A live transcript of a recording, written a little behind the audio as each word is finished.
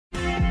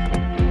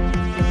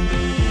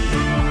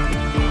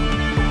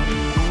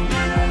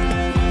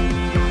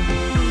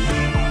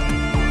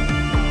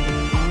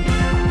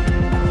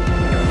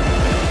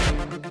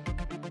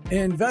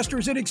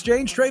Investors in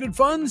exchange-traded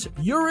funds,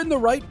 you're in the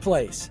right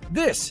place.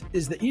 This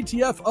is the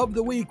ETF of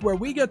the week, where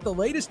we get the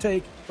latest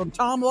take from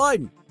Tom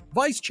Lydon,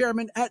 Vice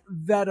Chairman at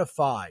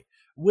VettaFi,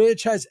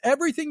 which has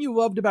everything you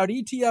loved about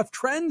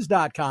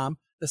ETFtrends.com,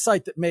 the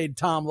site that made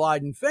Tom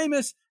Lydon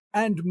famous,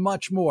 and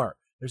much more.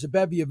 There's a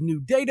bevy of new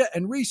data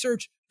and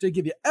research to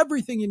give you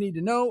everything you need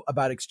to know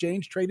about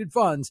exchange-traded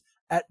funds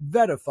at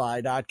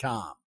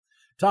VettaFi.com.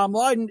 Tom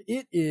Lydon,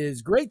 it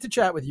is great to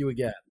chat with you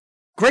again.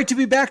 Great to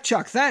be back,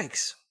 Chuck.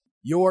 Thanks.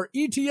 Your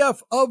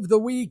ETF of the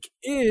week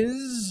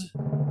is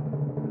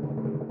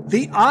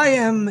the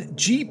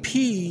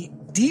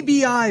iMGP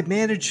DBi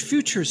Managed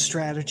Futures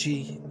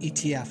Strategy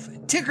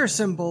ETF, ticker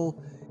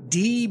symbol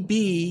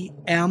DBMF.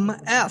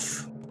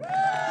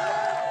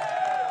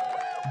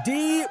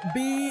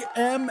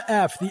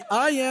 DBMF, the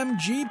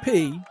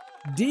iMGP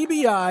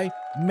DBi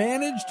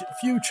Managed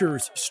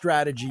Futures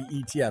Strategy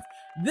ETF.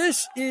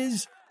 This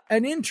is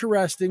an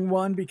interesting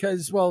one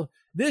because, well,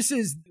 this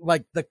is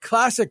like the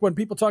classic when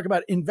people talk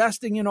about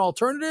investing in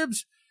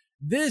alternatives.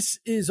 This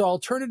is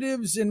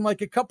alternatives in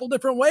like a couple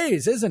different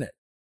ways, isn't it?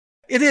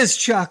 It is,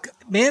 Chuck.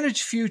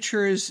 Managed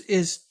futures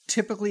is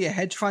typically a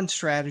hedge fund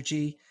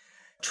strategy.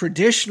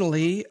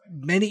 Traditionally,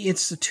 many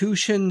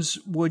institutions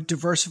would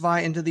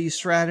diversify into these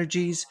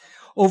strategies.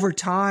 Over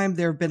time,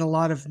 there have been a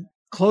lot of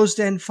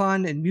closed-end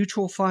fund and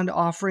mutual fund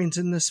offerings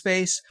in this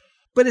space.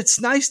 But it's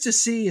nice to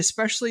see,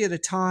 especially at a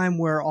time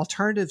where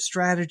alternative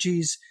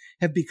strategies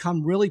have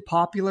become really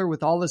popular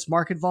with all this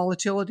market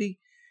volatility,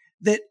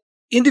 that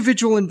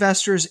individual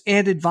investors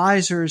and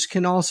advisors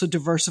can also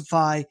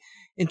diversify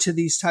into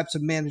these types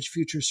of managed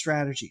future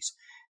strategies.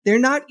 They're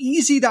not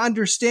easy to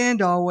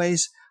understand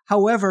always.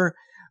 However,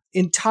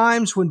 in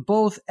times when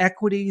both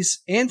equities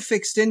and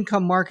fixed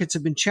income markets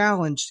have been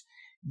challenged,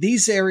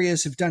 these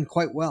areas have done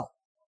quite well.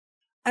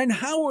 And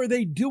how are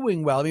they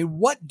doing well? I mean,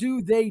 what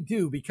do they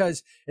do?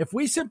 Because if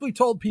we simply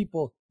told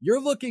people you're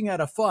looking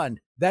at a fund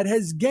that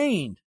has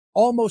gained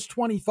almost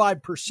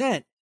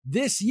 25%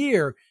 this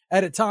year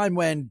at a time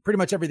when pretty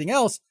much everything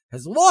else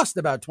has lost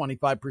about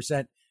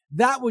 25%,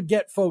 that would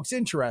get folks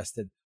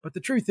interested. But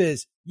the truth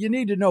is, you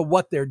need to know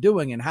what they're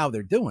doing and how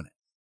they're doing it.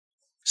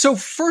 So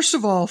first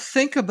of all,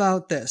 think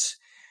about this.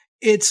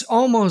 It's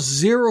almost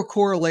zero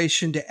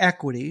correlation to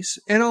equities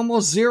and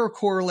almost zero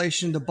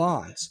correlation to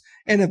bonds.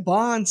 And if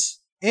bonds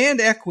and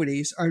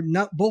equities are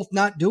both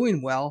not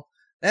doing well,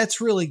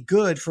 that's really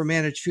good for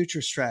managed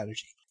future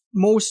strategy.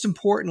 Most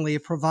importantly,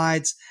 it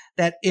provides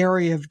that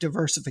area of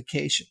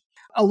diversification.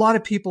 A lot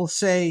of people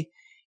say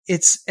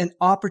it's an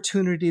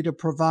opportunity to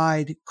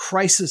provide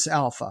crisis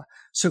alpha.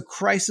 So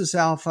crisis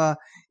alpha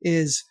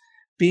is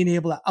being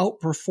able to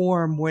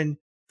outperform when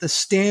the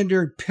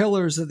standard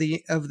pillars of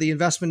the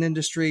investment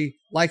industry,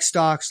 like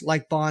stocks,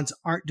 like bonds,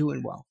 aren't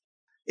doing well.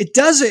 It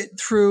does it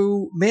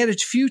through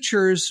managed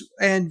futures,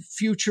 and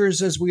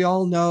futures, as we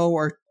all know,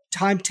 are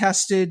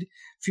time-tested.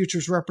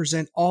 Futures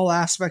represent all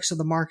aspects of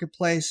the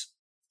marketplace.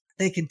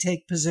 They can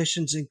take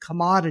positions in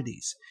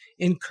commodities,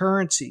 in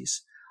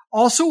currencies,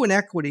 also in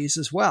equities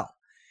as well.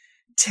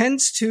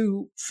 Tends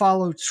to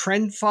follow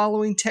trend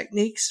following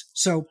techniques.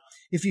 So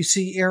if you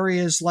see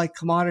areas like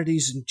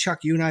commodities, and Chuck,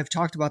 you and I have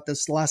talked about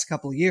this the last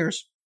couple of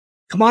years,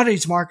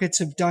 commodities markets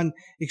have done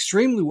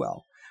extremely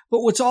well.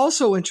 But what's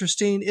also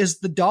interesting is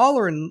the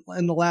dollar in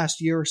the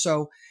last year or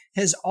so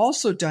has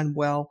also done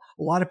well.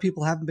 A lot of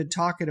people haven't been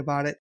talking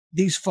about it.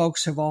 These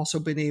folks have also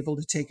been able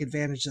to take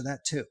advantage of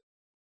that too.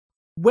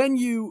 When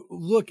you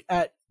look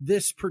at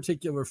this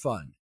particular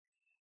fund,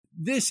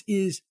 this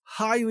is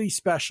highly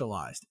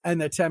specialized,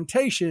 and the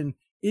temptation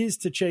is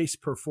to chase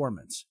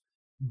performance.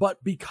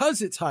 But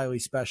because it's highly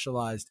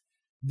specialized,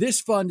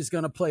 this fund is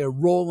going to play a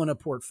role in a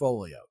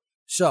portfolio.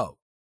 So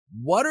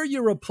what are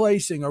you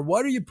replacing, or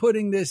what are you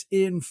putting this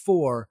in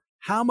for?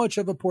 How much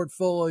of a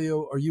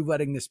portfolio are you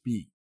letting this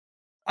be?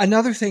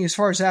 Another thing, as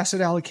far as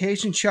asset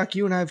allocation, Chuck,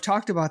 you and I have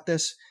talked about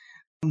this.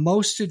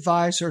 Most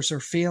advisors are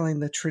feeling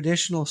the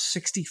traditional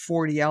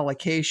 60-40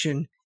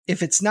 allocation.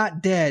 If it's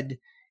not dead,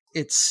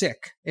 it's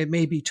sick. It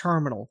may be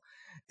terminal.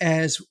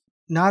 As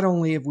not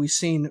only have we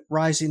seen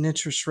rising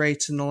interest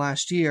rates in the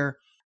last year,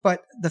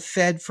 but the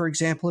Fed, for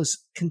example, has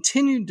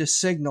continued to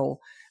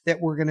signal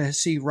that we're going to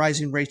see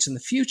rising rates in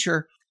the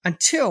future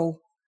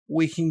until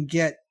we can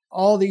get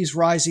all these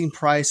rising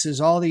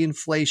prices, all the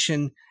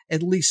inflation,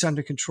 at least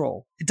under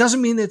control. It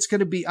doesn't mean that it's going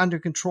to be under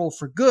control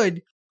for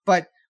good,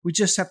 but we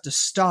just have to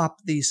stop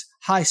these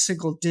high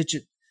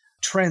single-digit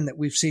trend that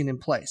we've seen in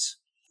place.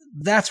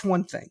 That's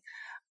one thing.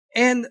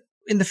 And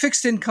in the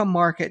fixed income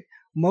market,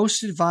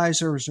 most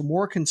advisors are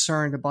more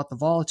concerned about the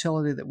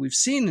volatility that we've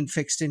seen in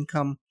fixed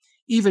income,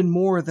 even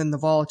more than the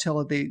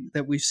volatility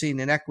that we've seen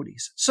in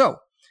equities. So,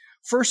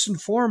 first and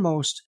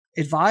foremost,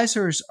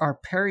 advisors are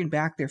paring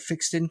back their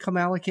fixed income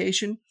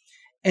allocation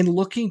and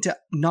looking to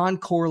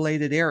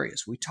non-correlated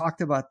areas. We talked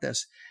about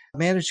this.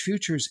 Managed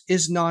futures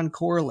is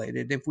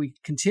non-correlated. If we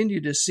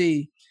continue to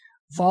see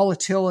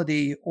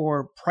volatility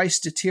or price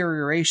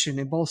deterioration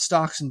in both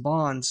stocks and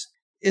bonds,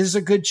 is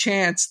a good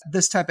chance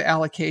this type of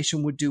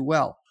allocation would do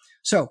well.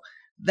 So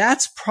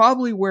that's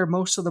probably where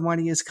most of the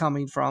money is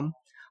coming from.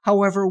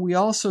 However, we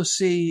also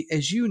see,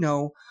 as you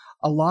know,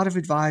 a lot of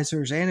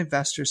advisors and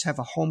investors have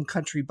a home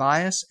country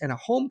bias, and a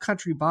home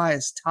country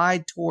bias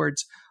tied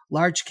towards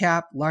large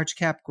cap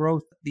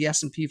growth, the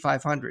S&P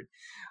 500.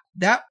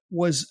 That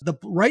was the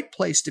right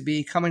place to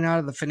be coming out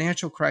of the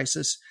financial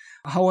crisis.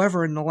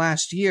 However, in the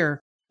last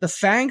year, the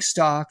FANG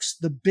stocks,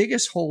 the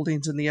biggest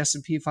holdings in the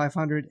S&P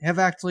 500, have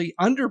actually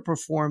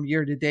underperformed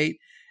year to date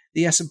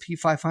the S&P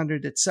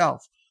 500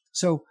 itself.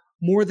 So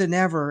more than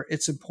ever,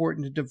 it's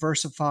important to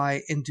diversify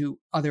into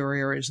other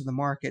areas of the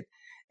market.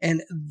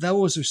 And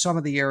those are some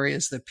of the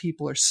areas that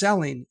people are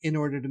selling in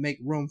order to make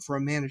room for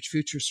a managed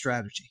future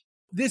strategy.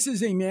 This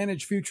is a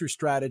managed future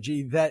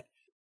strategy that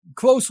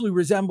closely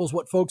resembles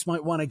what folks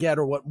might want to get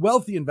or what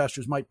wealthy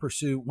investors might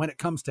pursue when it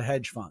comes to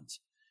hedge funds.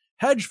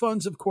 Hedge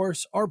funds, of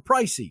course, are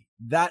pricey.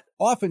 That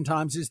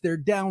oftentimes is their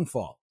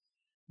downfall.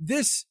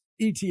 This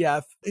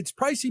ETF, it's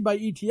pricey by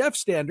ETF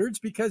standards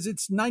because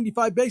it's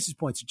 95 basis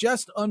points,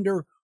 just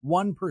under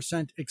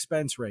 1%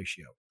 expense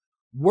ratio.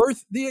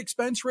 Worth the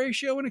expense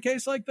ratio in a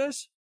case like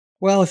this?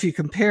 Well, if you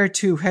compare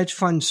to hedge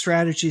fund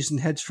strategies and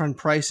hedge fund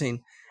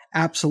pricing,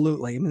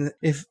 absolutely. I mean,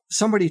 if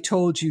somebody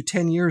told you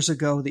 10 years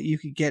ago that you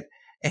could get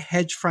a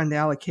hedge fund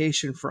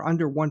allocation for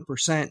under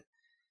 1%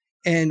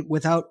 and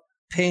without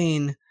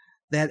paying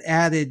that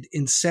added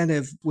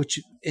incentive, which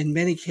in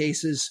many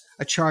cases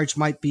a charge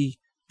might be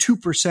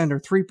 2% or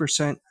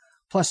 3%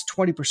 plus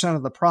 20%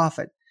 of the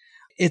profit,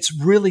 it's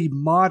really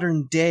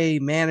modern day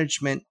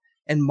management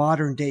and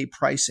modern day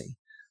pricing.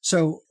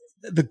 So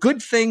the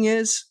good thing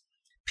is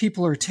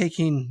people are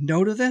taking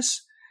note of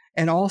this.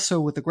 And also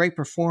with the great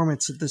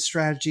performance that this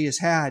strategy has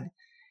had,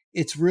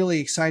 it's really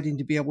exciting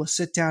to be able to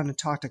sit down and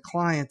talk to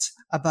clients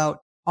about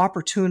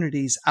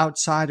opportunities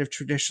outside of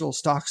traditional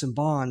stocks and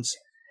bonds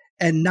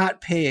and not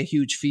pay a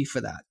huge fee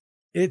for that.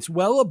 It's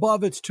well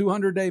above its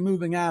 200-day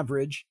moving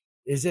average.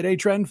 Is it a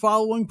trend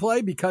following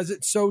play because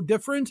it's so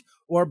different,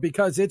 or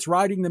because it's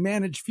riding the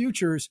managed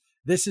futures,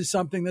 this is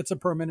something that's a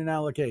permanent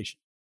allocation?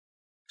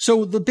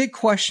 So the big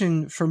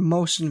question for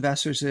most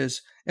investors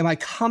is, am I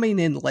coming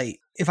in late?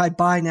 If I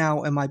buy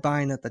now, am I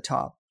buying at the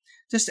top?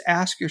 Just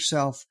ask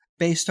yourself,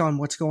 based on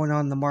what's going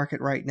on in the market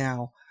right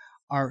now,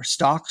 are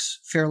stocks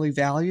fairly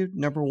valued?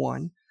 Number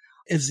one.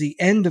 Is the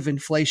end of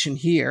inflation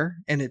here?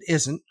 And it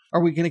isn't.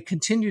 Are we going to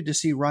continue to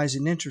see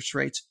rising interest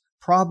rates?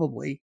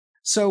 Probably.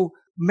 So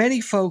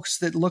many folks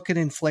that look at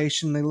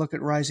inflation, they look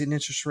at rising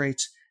interest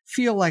rates,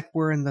 feel like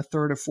we're in the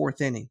third or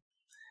fourth inning.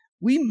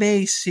 We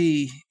may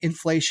see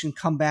inflation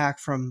come back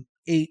from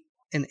 8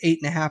 and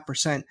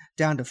 8.5%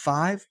 down to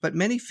 5%, but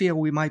many feel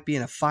we might be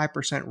in a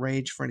 5%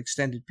 range for an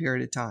extended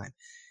period of time.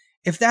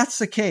 If that's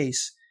the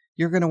case,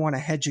 you're going to want to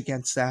hedge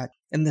against that,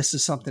 and this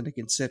is something to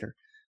consider.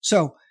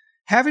 So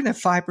having a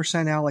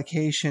 5%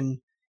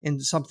 allocation in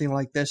something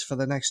like this for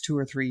the next 2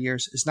 or 3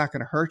 years is not going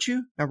to hurt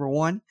you, number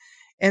one.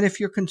 And if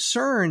you're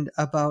concerned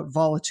about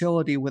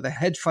volatility with a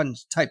hedge fund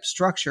type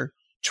structure,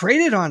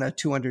 trade it on a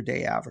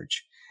 200-day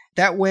average.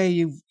 That way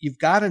you've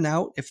got an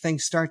out if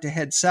things start to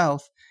head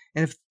south.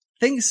 And if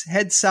things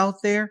head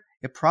south there,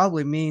 it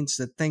probably means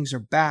that things are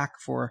back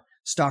for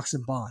stocks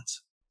and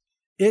bonds.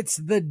 It's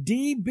the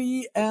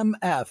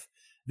DBMF,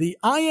 the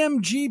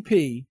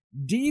iMGP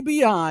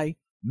DBi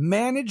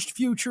Managed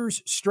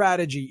Futures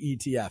Strategy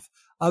ETF.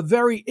 A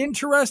very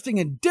interesting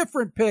and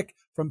different pick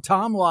from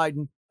Tom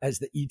Lydon as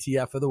the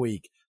ETF of the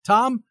week.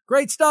 Tom,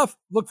 great stuff.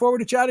 Look forward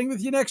to chatting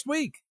with you next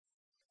week.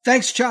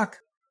 Thanks, Chuck.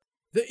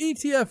 The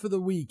ETF of the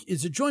week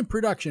is a joint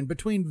production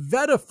between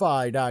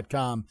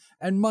VettaFi.com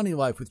and Money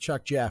Life with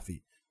Chuck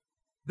Jaffe.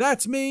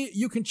 That's me.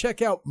 You can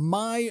check out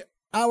my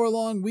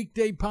hour-long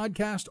weekday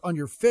podcast on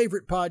your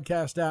favorite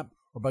podcast app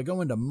or by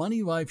going to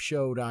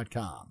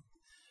MoneyLifeShow.com.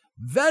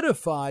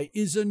 VettaFi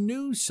is a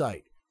news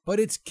site, but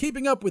it's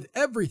keeping up with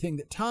everything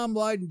that Tom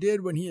Lydon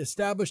did when he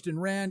established and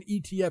ran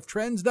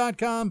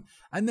ETFtrends.com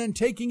and then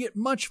taking it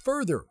much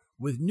further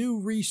with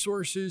new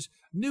resources,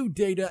 new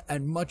data,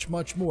 and much,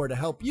 much more to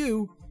help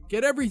you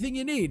get everything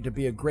you need to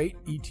be a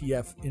great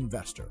ETF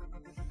investor.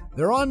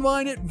 They're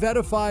online at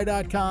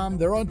VettaFi.com.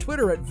 They're on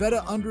Twitter at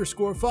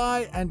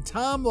Vetta_Fi. And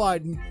Tom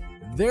Lydon,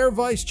 their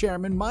vice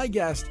chairman, my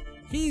guest,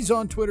 he's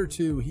on Twitter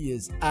too. He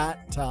is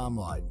at Tom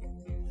Lydon.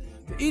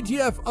 The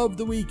ETF of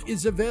the week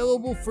is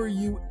available for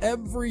you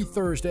every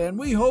Thursday, and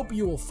we hope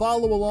you will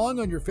follow along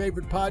on your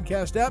favorite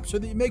podcast app so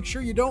that you make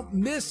sure you don't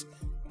miss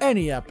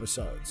any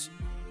episodes.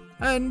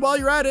 And while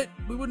you're at it,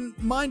 we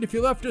wouldn't mind if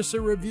you left us a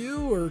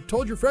review or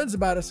told your friends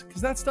about us,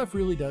 because that stuff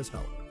really does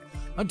help.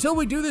 Until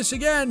we do this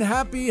again,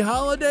 happy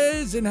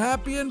holidays and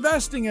happy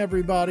investing,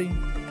 everybody.